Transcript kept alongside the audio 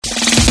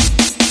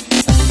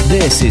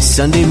This is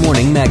Sunday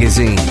Morning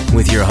Magazine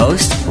with your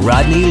host,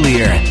 Rodney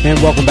Lear.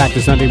 And welcome back to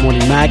Sunday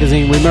Morning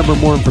Magazine. Remember,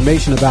 more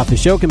information about the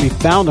show can be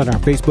found on our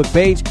Facebook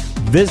page.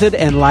 Visit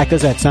and like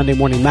us at Sunday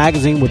Morning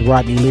Magazine with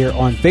Rodney Lear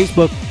on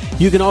Facebook.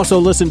 You can also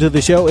listen to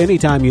the show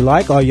anytime you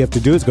like. All you have to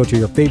do is go to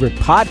your favorite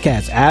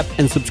podcast app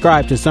and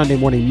subscribe to Sunday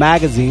Morning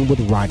Magazine with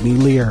Rodney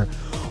Lear.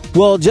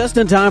 Well, just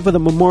in time for the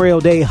Memorial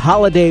Day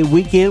holiday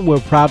weekend,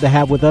 we're proud to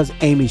have with us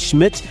Amy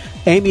Schmitz.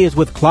 Amy is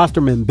with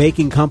Klosterman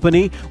Baking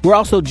Company. We're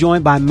also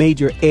joined by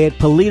Major Ed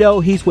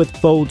Polito. He's with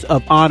Folds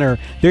of Honor.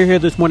 They're here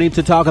this morning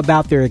to talk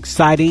about their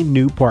exciting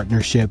new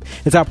partnership.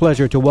 It's our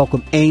pleasure to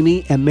welcome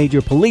Amy and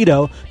Major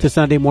Polito to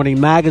Sunday Morning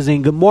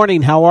Magazine. Good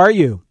morning. How are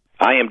you?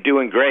 I am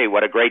doing great.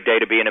 What a great day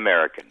to be an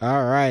American.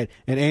 All right.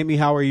 And Amy,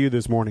 how are you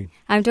this morning?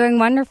 I'm doing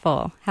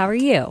wonderful. How are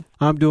you?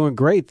 I'm doing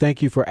great.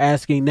 Thank you for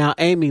asking. Now,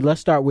 Amy, let's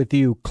start with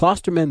you.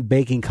 Klosterman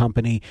Baking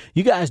Company.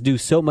 You guys do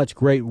so much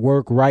great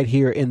work right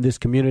here in this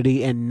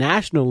community and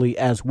nationally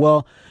as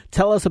well.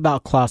 Tell us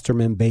about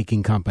Klosterman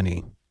Baking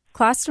Company.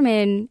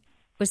 Klosterman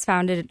was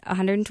founded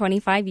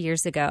 125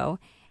 years ago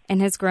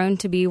and has grown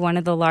to be one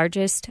of the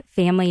largest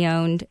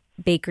family-owned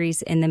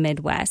bakeries in the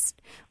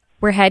Midwest.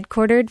 We're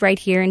headquartered right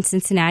here in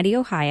Cincinnati,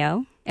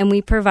 Ohio, and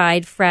we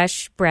provide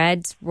fresh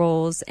breads,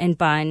 rolls, and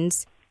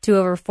buns to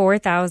over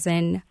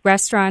 4,000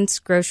 restaurants,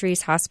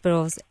 groceries,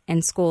 hospitals,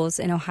 and schools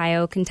in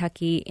Ohio,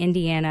 Kentucky,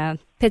 Indiana,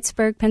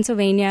 Pittsburgh,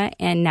 Pennsylvania,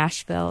 and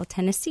Nashville,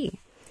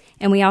 Tennessee.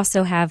 And we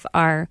also have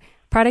our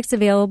products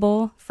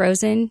available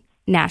frozen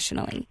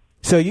nationally.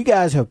 So you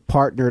guys have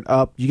partnered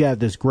up. You got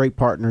this great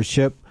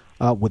partnership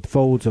with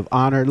Folds of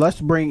Honor.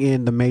 Let's bring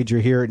in the Major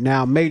here.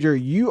 Now, Major,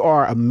 you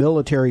are a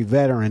military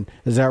veteran.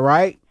 Is that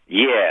right?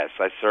 Yes,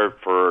 I served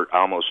for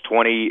almost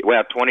 20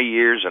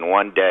 years and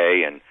one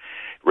day, and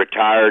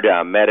retired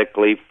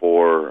medically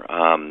for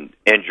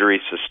injuries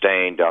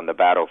sustained on the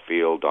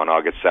battlefield on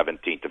August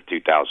 17th of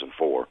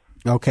 2004.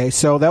 Okay,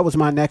 so that was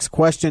my next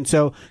question.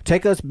 So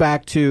take us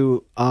back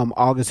to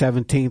August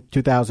 17th,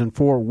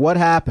 2004. What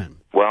happened?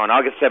 Well, on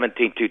August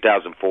 17,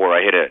 2004,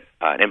 I hit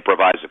an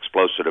improvised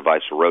explosive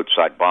device, a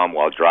roadside bomb,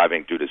 while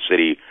driving through the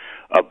city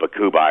of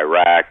Baquba,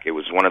 Iraq. It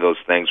was one of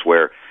those things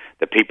where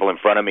the people in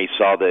front of me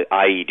saw the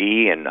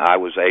IED, and I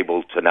was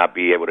able to not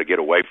be able to get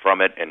away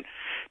from it and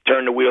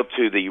turned the wheel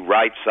to the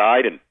right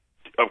side and,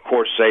 of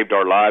course, saved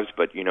our lives.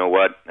 But you know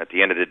what? At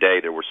the end of the day,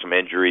 there were some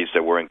injuries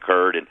that were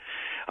incurred, and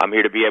I'm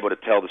here to be able to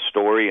tell the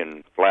story,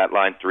 and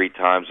flatlined 3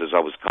 times as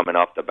I was coming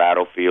off the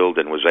battlefield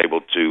and was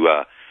able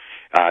to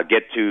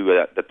get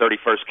to the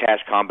 31st Cash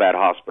Combat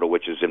Hospital,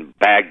 which is in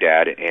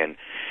Baghdad, and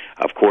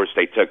of course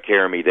they took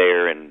care of me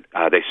there, and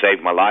they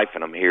saved my life,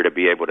 and I'm here to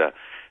be able to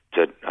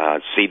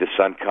see the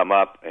sun come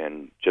up,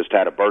 and just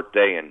had a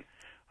birthday, and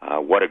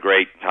what a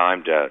great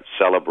time to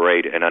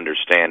celebrate and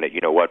understand that,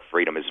 you know what,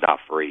 freedom is not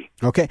free.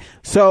 Okay,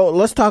 so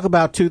let's talk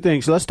about 2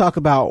 things. Let's talk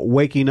about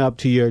waking up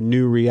to your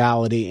new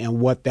reality and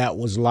what that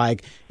was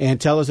like,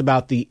 and tell us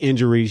about the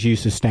injuries you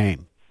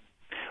sustained.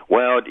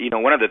 Well, you know,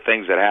 one of the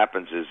things that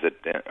happens is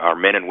that our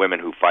men and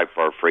women who fight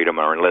for our freedom,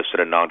 our enlisted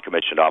and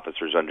non-commissioned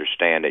officers,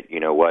 understand that, you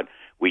know what,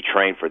 we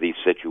train for these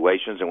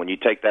situations, and when you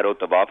take that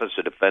oath of office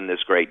to defend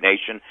this great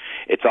nation,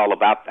 it's all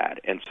about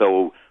that. And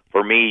so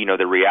for me, you know,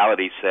 the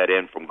reality set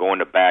in from going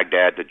to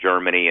Baghdad to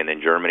Germany, and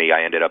in Germany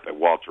I ended up at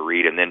Walter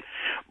Reed, and then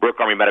Brooke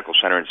Army Medical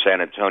Center in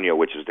San Antonio,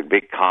 which is the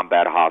big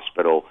combat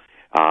hospital,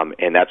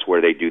 and that's where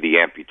they do the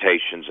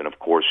amputations and, of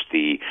course,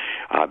 the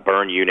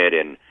burn unit,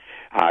 and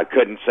I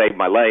couldn't save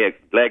my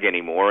leg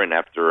anymore, and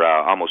after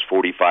almost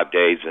 45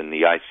 days in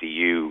the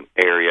ICU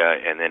area,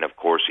 and then, of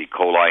course, E.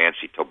 coli,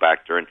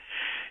 Enterobacter, and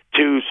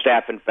 2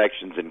 staph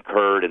infections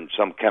incurred and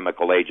some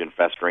chemical agent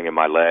festering in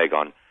my leg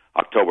on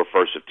October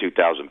 1st of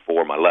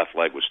 2004, my left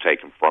leg was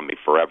taken from me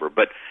forever.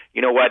 But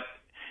you know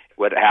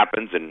what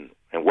happens and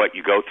what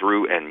you go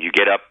through, and you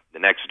get up the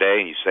next day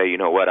and you say, you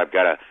know what, I've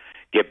got to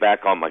get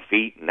back on my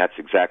feet, and that's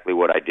exactly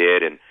what I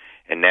did, and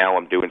now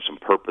I'm doing some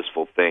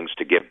purposeful things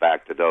to give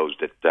back to those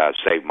that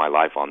saved my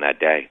life on that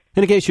day.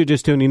 In case you're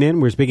just tuning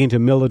in, we're speaking to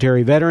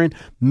military veteran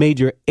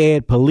Major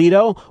Ed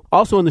Polito.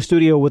 Also in the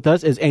studio with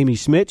us is Amy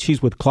Schmitz.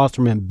 She's with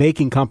Klosterman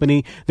Baking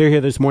Company. They're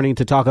here this morning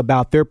to talk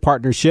about their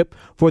partnership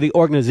for the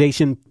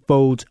organization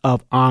Folds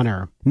of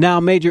Honor. Now,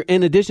 Major,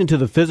 in addition to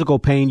the physical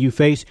pain you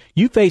face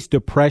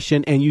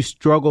depression and you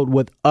struggled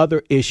with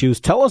other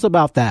issues. Tell us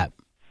about that.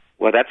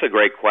 Well, that's a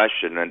great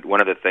question, and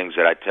one of the things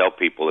that I tell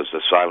people is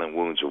the silent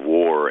wounds of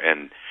war,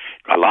 and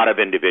a lot of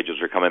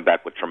individuals are coming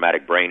back with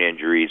traumatic brain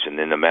injuries and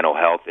then the mental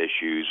health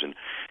issues, and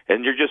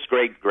they're just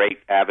great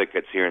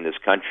advocates here in this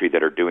country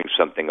that are doing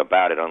something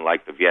about it,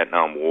 unlike the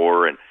Vietnam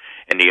War and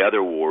the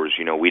other wars.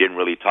 You know, we didn't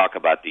really talk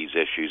about these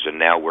issues, and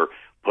now we're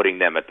putting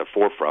them at the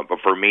forefront. But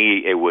for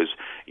me, it was,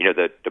 you know,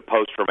 the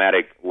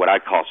post-traumatic, what I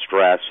call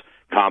stress,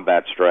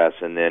 combat stress,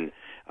 and then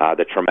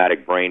the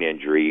traumatic brain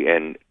injury,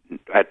 and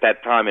at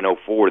that time in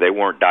 2004, they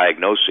weren't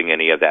diagnosing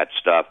any of that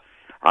stuff.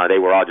 They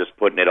were all just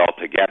putting it all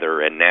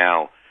together, and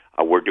now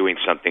we're doing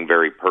something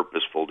very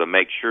purposeful to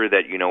make sure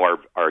that,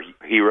 our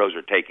heroes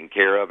are taken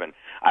care of. And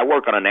I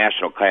work on a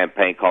national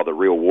campaign called the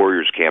Real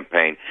Warriors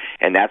Campaign,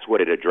 and that's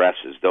what it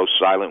addresses, those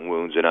silent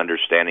wounds and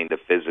understanding the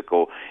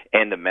physical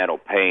and the mental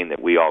pain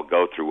that we all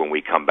go through when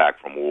we come back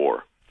from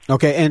war.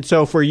 Okay, and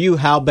so for you,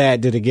 how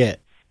bad did it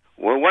get?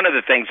 Well, one of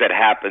the things that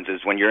happens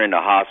is when you're in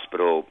the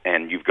hospital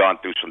and you've gone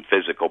through some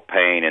physical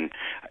pain, and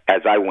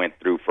as I went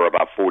through for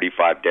about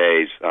 45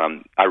 days,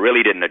 I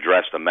really didn't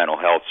address the mental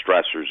health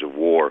stressors of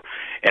war.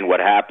 And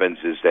what happens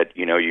is that,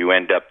 you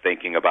end up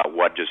thinking about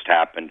what just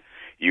happened.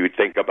 You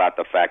think about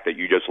the fact that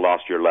you just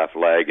lost your left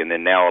leg, and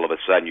then now all of a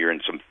sudden you're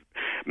in some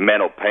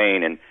mental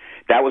pain. And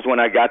that was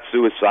when I got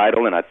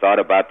suicidal, and I thought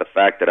about the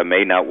fact that I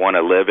may not want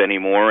to live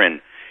anymore.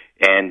 And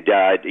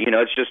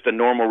it's just the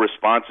normal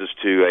responses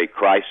to a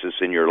crisis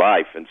in your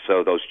life. And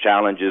so those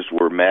challenges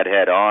were met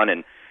head on,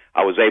 and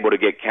I was able to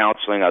get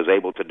counseling. I was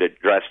able to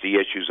address the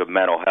issues of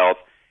mental health,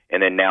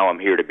 and then now I'm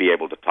here to be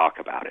able to talk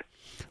about it.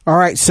 All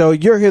right, so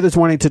you're here this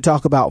morning to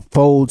talk about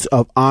Folds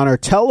of Honor.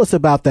 Tell us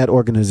about that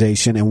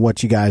organization and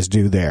what you guys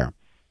do there.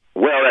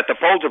 Well, at the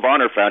Folds of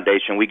Honor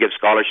Foundation, we give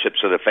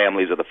scholarships to the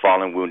families of the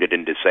fallen, wounded,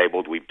 and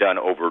disabled. We've done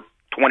over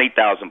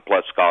 20,000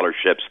 plus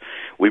scholarships.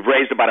 We've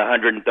raised about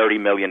 $130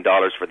 million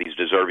for these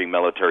deserving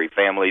military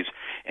families,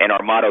 and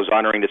our motto is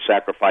honoring the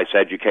sacrifice,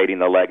 educating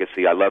the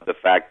legacy. I love the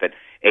fact that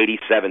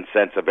 87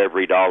 cents of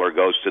every dollar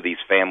goes to these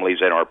families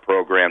in our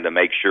program to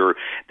make sure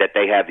that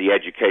they have the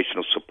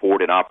educational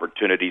support and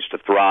opportunities to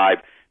thrive,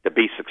 to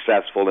be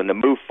successful, and to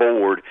move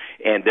forward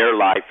in their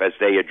life as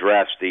they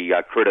address the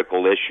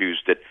critical issues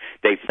that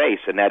they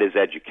face, and that is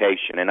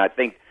education. And I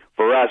think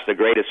for us, the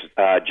greatest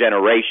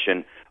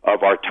generation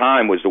of our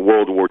time was the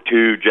World War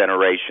II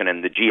generation,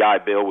 and the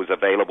GI Bill was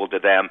available to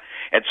them.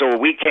 And so what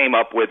we came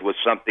up with was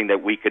something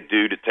that we could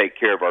do to take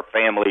care of our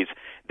families.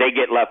 They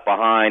get left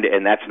behind,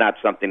 and that's not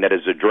something that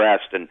is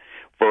addressed. And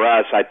for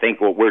us, I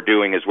think what we're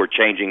doing is we're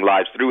changing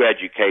lives through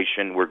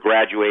education. We're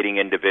graduating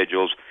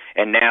individuals,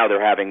 and now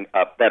they're having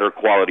a better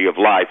quality of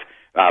life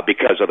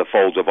because of the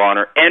Folds of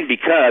Honor and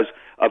because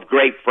of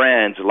great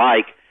friends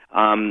like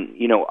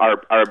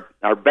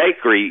our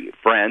bakery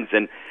friends.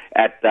 And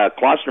at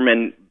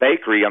Klosterman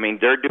Bakery,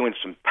 they're doing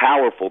some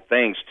powerful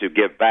things to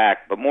give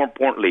back, but more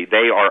importantly,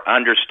 they are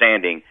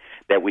understanding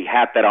that we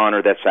have to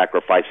honor that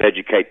sacrifice,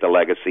 educate the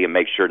legacy, and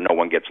make sure no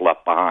one gets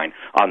left behind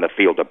on the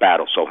field of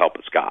battle, so help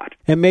us God.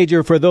 And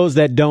Major, for those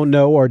that don't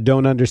know or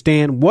don't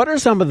understand, what are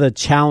some of the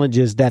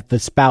challenges that the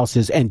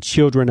spouses and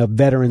children of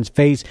veterans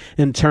face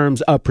in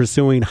terms of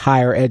pursuing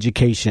higher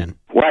education?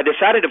 Well,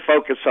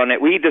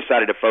 we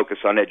decided to focus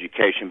on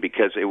education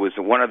because it was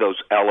one of those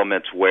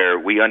elements where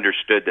we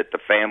understood that the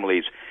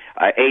families,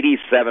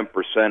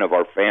 87% of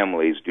our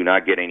families do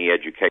not get any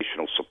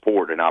educational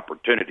support and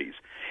opportunities.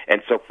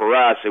 And so for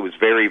us, it was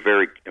very,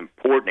 very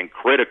important and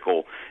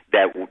critical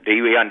that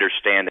we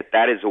understand that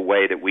that is a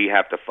way that we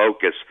have to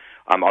focus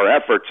our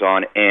efforts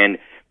on. And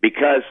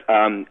because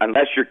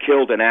unless you're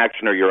killed in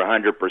action or you're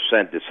 100%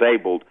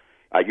 disabled,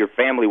 your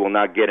family will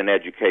not get an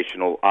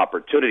educational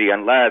opportunity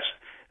unless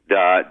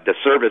the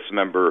service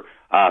member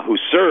who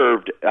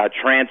served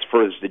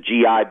transfers the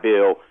GI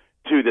Bill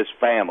to this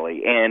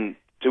family. And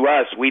to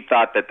us, we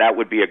thought that that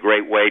would be a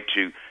great way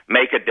to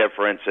make a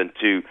difference and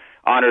to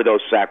honor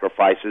those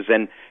sacrifices.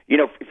 And,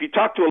 if you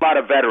talk to a lot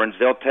of veterans,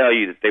 they'll tell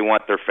you that they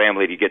want their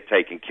family to get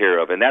taken care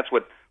of. And that's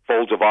what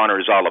Folds of Honor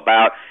is all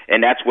about.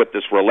 And that's what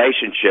this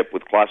relationship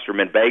with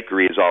Klosterman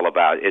Bakery is all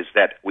about, is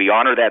that we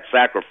honor that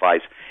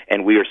sacrifice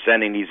and we are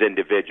sending these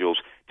individuals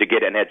to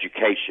get an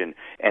education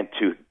and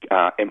to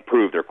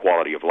improve their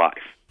quality of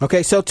life.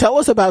 Okay, so tell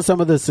us about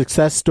some of the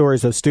success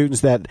stories of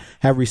students that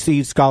have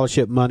received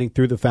scholarship money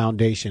through the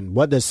foundation.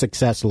 What does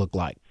success look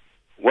like?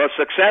 Well,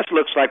 success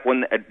looks like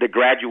when the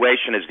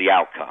graduation is the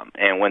outcome,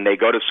 and when they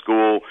go to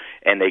school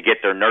and they get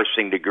their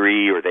nursing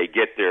degree or they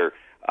get their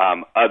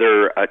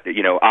other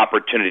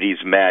opportunities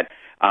met.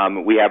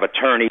 We have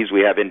attorneys,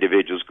 we have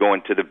individuals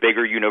going to the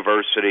bigger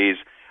universities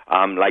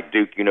like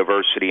Duke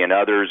University and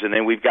others, and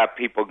then we've got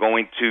people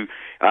going to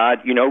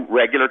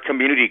regular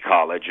community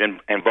college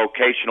and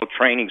vocational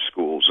training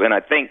schools. And I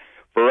think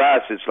for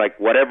us, it's like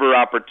whatever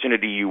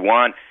opportunity you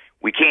want.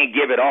 We can't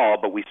give it all,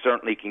 but we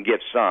certainly can give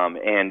some,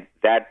 and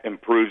that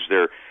improves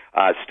their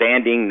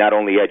standing not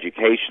only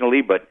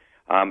educationally, but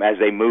as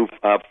they move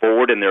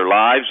forward in their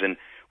lives. And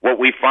what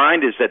we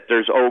find is that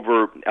there's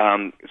over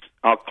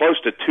close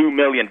to 2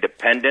 million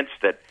dependents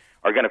that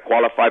are going to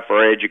qualify for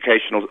our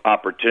educational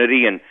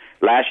opportunity, and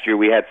last year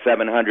we had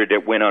 700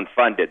 that went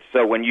unfunded.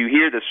 So when you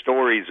hear the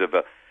stories of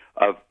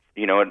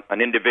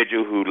an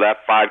individual who left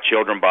 5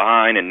 children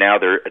behind and now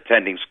they're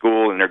attending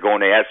school and they're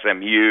going to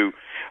SMU,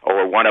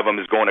 or one of them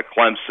is going to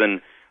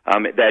Clemson,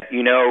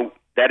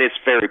 that is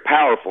very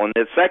powerful. And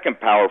the second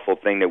powerful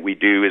thing that we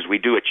do is we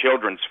do a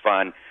children's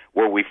fund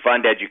where we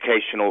fund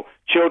educational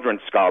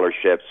children's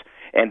scholarships.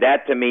 And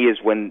that to me is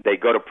when they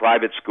go to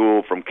private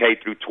school from K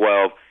through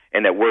 12,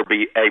 and that we're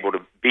able to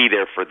be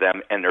there for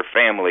them and their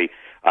family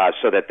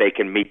so that they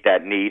can meet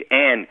that need.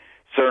 And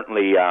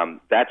certainly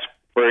that's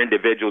for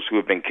individuals who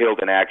have been killed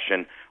in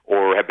action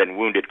or have been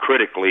wounded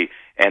critically,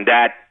 and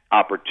that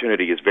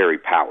opportunity is very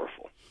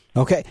powerful.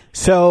 Okay,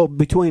 so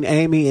between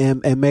Amy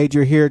and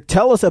Major here,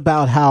 tell us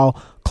about how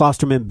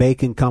Klosterman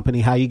Baking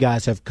Company, how you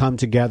guys have come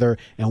together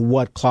and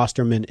what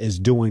Klosterman is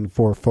doing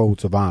for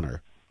Folds of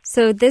Honor.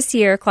 So this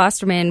year,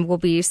 Klosterman will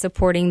be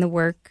supporting the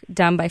work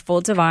done by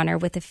Folds of Honor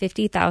with a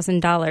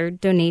 $50,000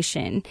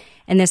 donation,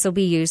 and this will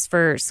be used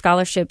for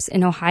scholarships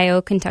in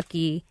Ohio,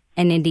 Kentucky,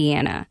 and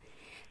Indiana.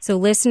 So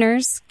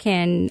listeners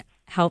can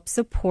help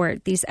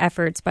support these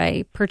efforts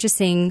by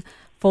purchasing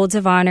Folds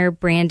of Honor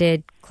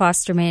branded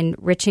Klosterman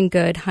Rich and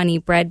Good honey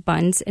bread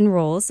buns and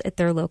rolls at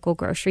their local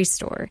grocery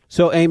store.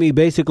 So, Amy,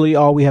 basically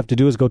all we have to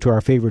do is go to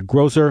our favorite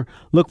grocer,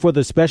 look for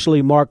the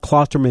specially marked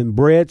Klosterman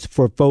breads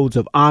for Folds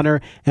of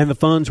Honor, and the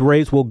funds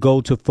raised will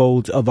go to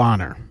Folds of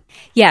Honor.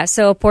 Yeah,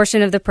 so a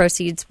portion of the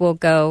proceeds will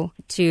go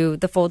to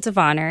the Folds of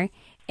Honor.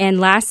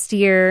 And last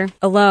year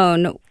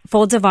alone,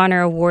 Folds of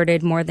Honor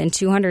awarded more than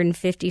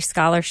 250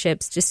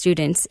 scholarships to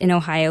students in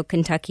Ohio,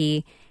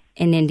 Kentucky,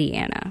 and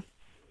Indiana.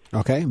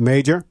 Okay,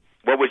 Major?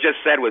 What was just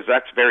said was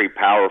that's very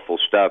powerful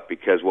stuff,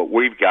 because what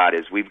we've got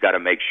is we've got to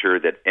make sure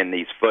that in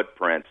these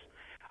footprints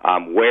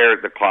where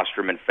the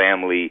Klosterman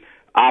family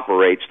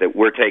operates, that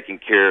we're taking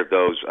care of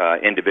those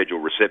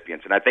individual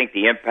recipients. And I think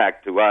the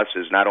impact to us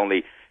is not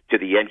only to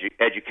the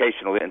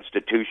educational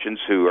institutions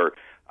who are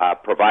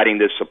providing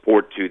this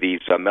support to these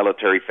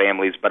military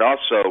families, but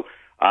also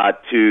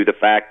to the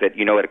fact that,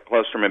 at a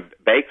Klosterman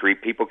bakery,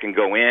 people can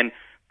go in,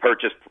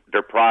 purchase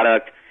their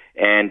product,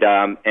 and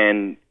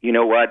you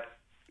know what,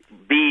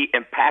 be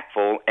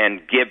impactful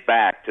and give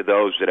back to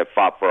those that have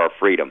fought for our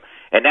freedom.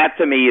 And that,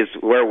 to me, is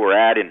where we're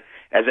at. And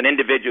as an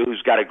individual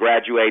who's got a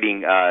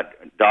graduating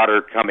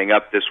daughter coming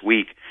up this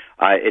week,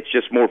 it's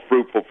just more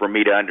fruitful for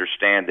me to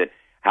understand that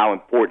how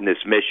important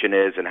this mission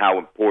is and how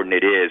important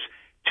it is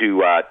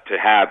to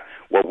have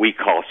what we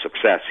call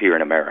success here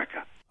in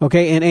America.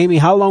 Okay, and Amy,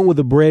 how long will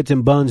the breads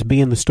and buns be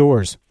in the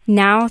stores?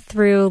 Now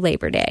through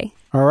Labor Day.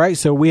 All right,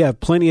 so we have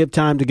plenty of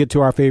time to get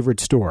to our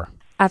favorite store.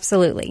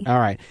 Absolutely. All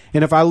right.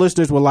 And if our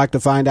listeners would like to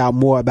find out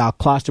more about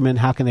Klosterman,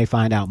 how can they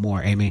find out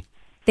more, Amy?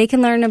 They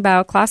can learn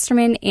about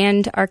Klosterman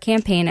and our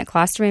campaign at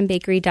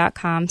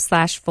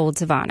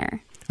klostermanbakery.com/Folds of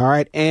Honor. All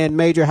right. And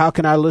Major, how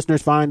can our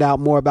listeners find out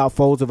more about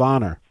Folds of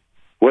Honor?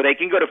 Well, they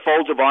can go to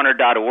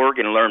foldsofhonor.org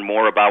and learn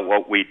more about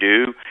what we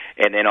do,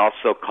 and then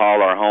also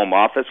call our home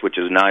office, which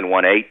is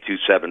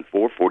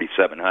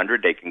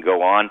 918-274-4700. They can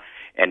go on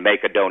and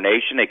make a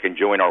donation. They can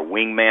join our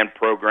Wingman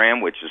program,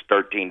 which is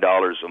 $13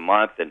 a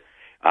month, and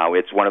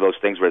it's one of those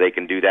things where they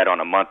can do that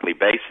on a monthly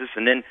basis.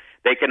 And then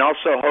they can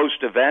also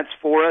host events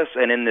for us.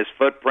 And in this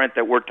footprint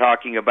that we're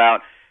talking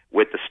about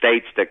with the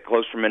states that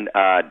Klosterman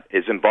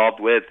is involved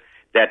with,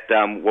 that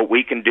what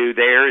we can do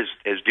there is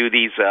do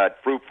these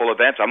fruitful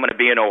events. I'm going to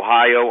be in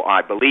Ohio,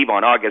 I believe,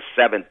 on August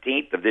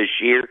 17th of this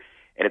year.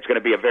 And it's going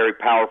to be a very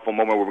powerful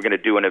moment where we're going to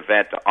do an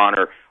event to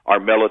honor our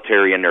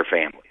military and their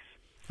families.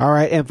 All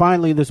right. And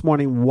finally, this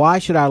morning, why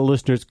should our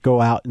listeners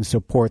go out and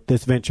support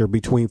this venture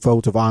between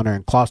Folds of Honor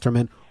and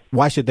Klosterman?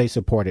 Why should they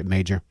support it,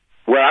 Major?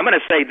 Well, I'm going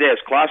to say this.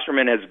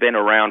 Klosterman has been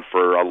around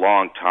for a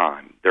long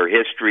time. Their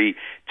history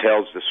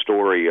tells the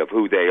story of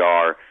who they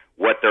are,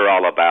 what they're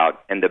all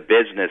about, and the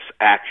business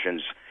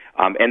actions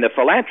and the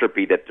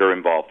philanthropy that they're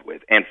involved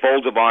with. And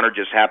Folds of Honor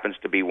just happens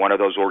to be one of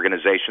those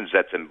organizations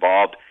that's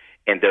involved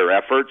in their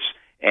efforts.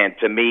 And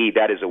to me,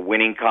 that is a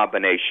winning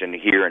combination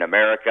here in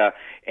America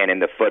and in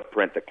the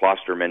footprint that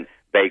Klosterman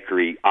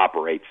Bakery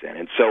operates in.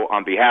 And so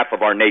on behalf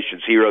of our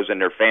nation's heroes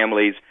and their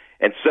families,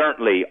 and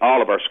certainly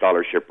all of our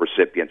scholarship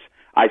recipients,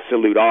 I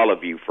salute all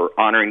of you for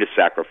honoring the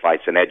sacrifice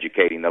and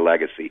educating the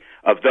legacy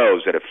of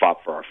those that have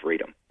fought for our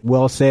freedom.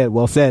 Well said,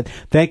 well said.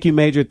 Thank you,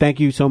 Major.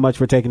 Thank you so much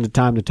for taking the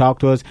time to talk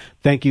to us.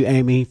 Thank you,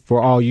 Amy,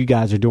 for all you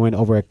guys are doing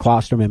over at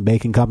Klosterman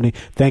Baking Company.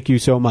 Thank you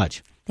so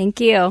much. Thank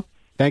you.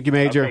 Thank you,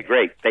 Major. Okay,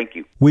 great. Thank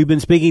you. We've been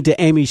speaking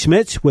to Amy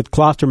Schmitz with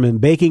Klosterman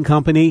Baking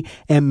Company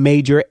and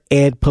Major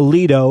Ed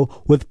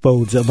Polito with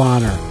Folds of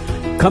Honor.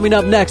 Coming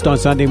up next on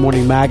Sunday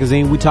Morning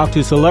Magazine, we talk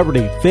to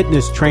celebrity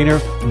fitness trainer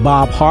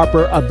Bob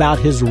Harper about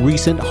his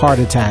recent heart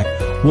attack.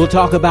 We'll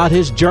talk about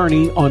his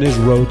journey on his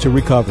road to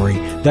recovery.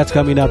 That's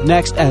coming up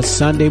next as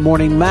Sunday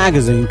Morning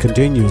Magazine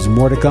continues.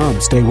 More to come.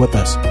 Stay with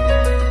us.